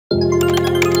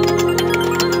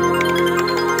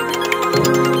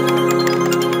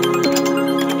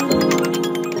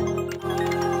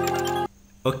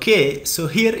Okay, so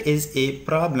here is a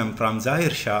problem from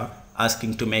Zahir Shah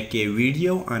asking to make a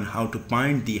video on how to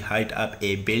find the height of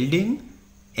a building.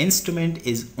 Instrument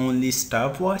is only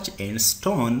stopwatch and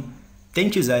stone.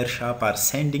 Thank you Zahir Shah for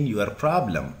sending your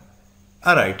problem.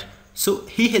 Alright, so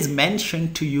he has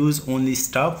mentioned to use only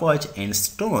stopwatch and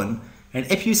stone,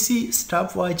 and if you see,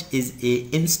 stopwatch is a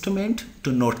instrument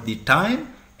to note the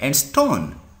time and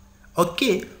stone.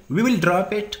 Okay, we will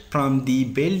drop it from the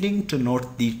building to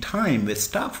note the time with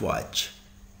stopwatch.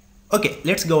 Okay,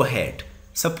 let's go ahead.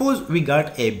 Suppose we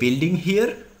got a building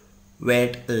here.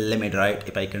 Wait, let me write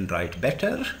if I can write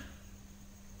better.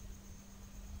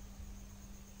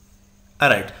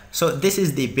 Alright, so this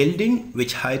is the building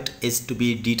which height is to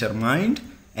be determined,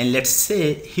 and let's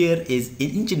say here is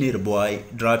an engineer boy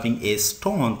dropping a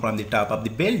stone from the top of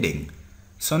the building.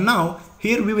 So now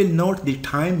here we will note the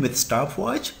time with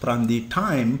stopwatch from the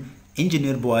time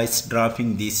engineer boy is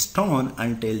dropping the stone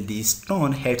until the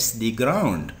stone hits the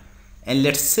ground. And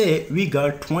let's say we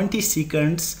got 20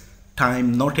 seconds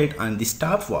time noted on the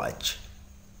stopwatch,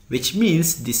 which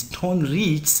means the stone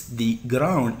reaches the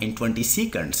ground in 20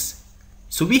 seconds.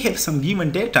 So we have some given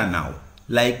data now,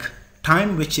 like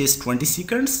time which is 20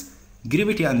 seconds,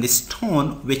 gravity on the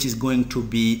stone which is going to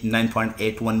be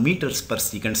 9.81 meters per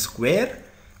second square.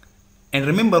 And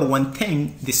remember one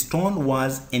thing, the stone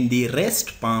was in the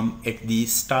rest palm at the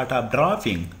start of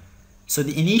dropping. So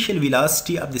the initial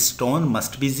velocity of the stone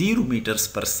must be 0 meters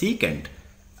per second.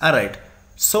 Alright,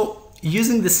 so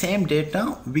using the same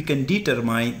data, we can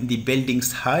determine the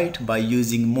building's height by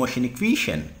using motion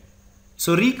equation.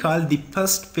 So recall the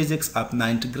first physics of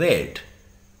 9th grade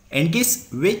and guess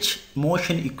which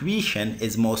motion equation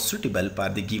is most suitable for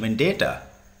the given data.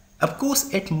 Of course,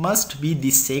 it must be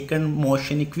the second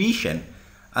motion equation,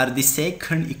 or the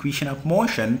second equation of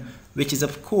motion, which is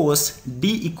of course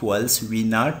d equals v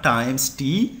naught times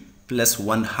t plus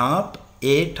 1/2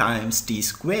 a times t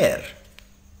square.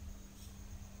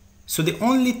 So the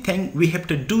only thing we have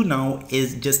to do now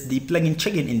is just the plug and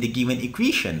check in the given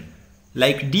equation,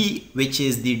 like d, which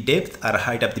is the depth or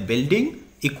height of the building,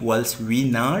 equals v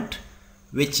naught,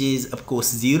 which is of course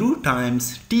 0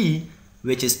 times t,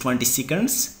 which is 20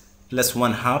 seconds, plus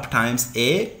 1/2 times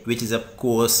a, which is of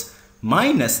course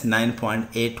minus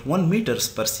 9.81 meters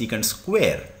per second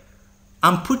square.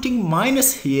 I'm putting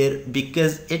minus here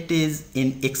because it is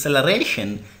in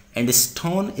acceleration and the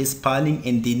stone is falling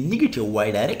in the negative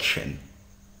y direction.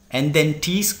 And then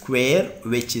t square,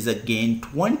 which is again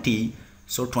 20,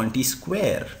 so 20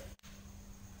 square.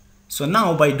 So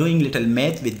now by doing little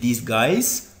math with these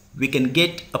guys, we can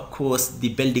get of course the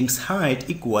building's height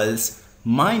equals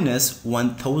minus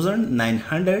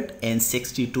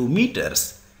 1962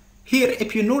 meters. Here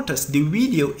if you notice, the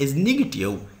video is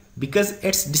negative because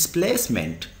it's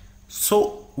displacement.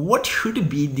 So what should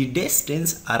be the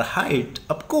distance or height?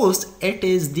 Of course it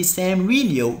is the same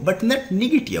video but not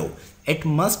negative. It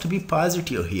must be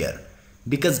positive here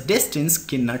because distance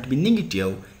cannot be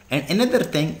negative. And another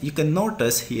thing you can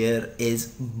notice here is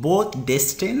both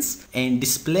distance and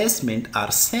displacement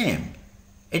are same.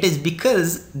 It is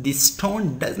because the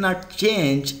stone does not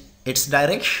change its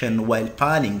direction while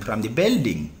falling from the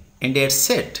building. And that's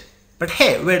it. But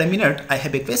hey, wait a minute, I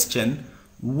have a question.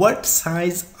 What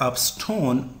size of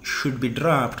stone should be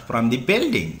dropped from the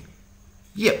building?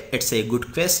 Yep, it's a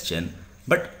good question.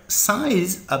 But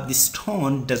size of the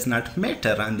stone does not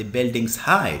matter on the building's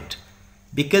height.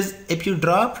 Because if you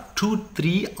drop 2,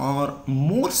 3 or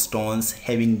more stones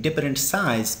having different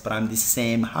size from the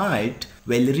same height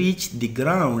will reach the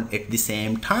ground at the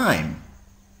same time.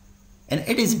 And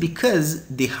it is because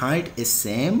the height is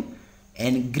same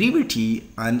and gravity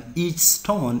on each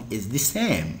stone is the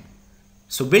same.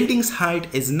 So building's height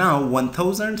is now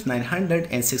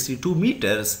 1962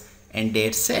 meters and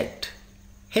that's it.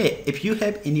 Hey, if you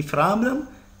have any problem,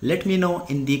 let me know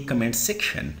in the comment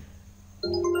section.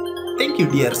 Thank you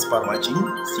dears for watching.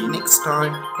 See you next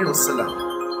time. Salam.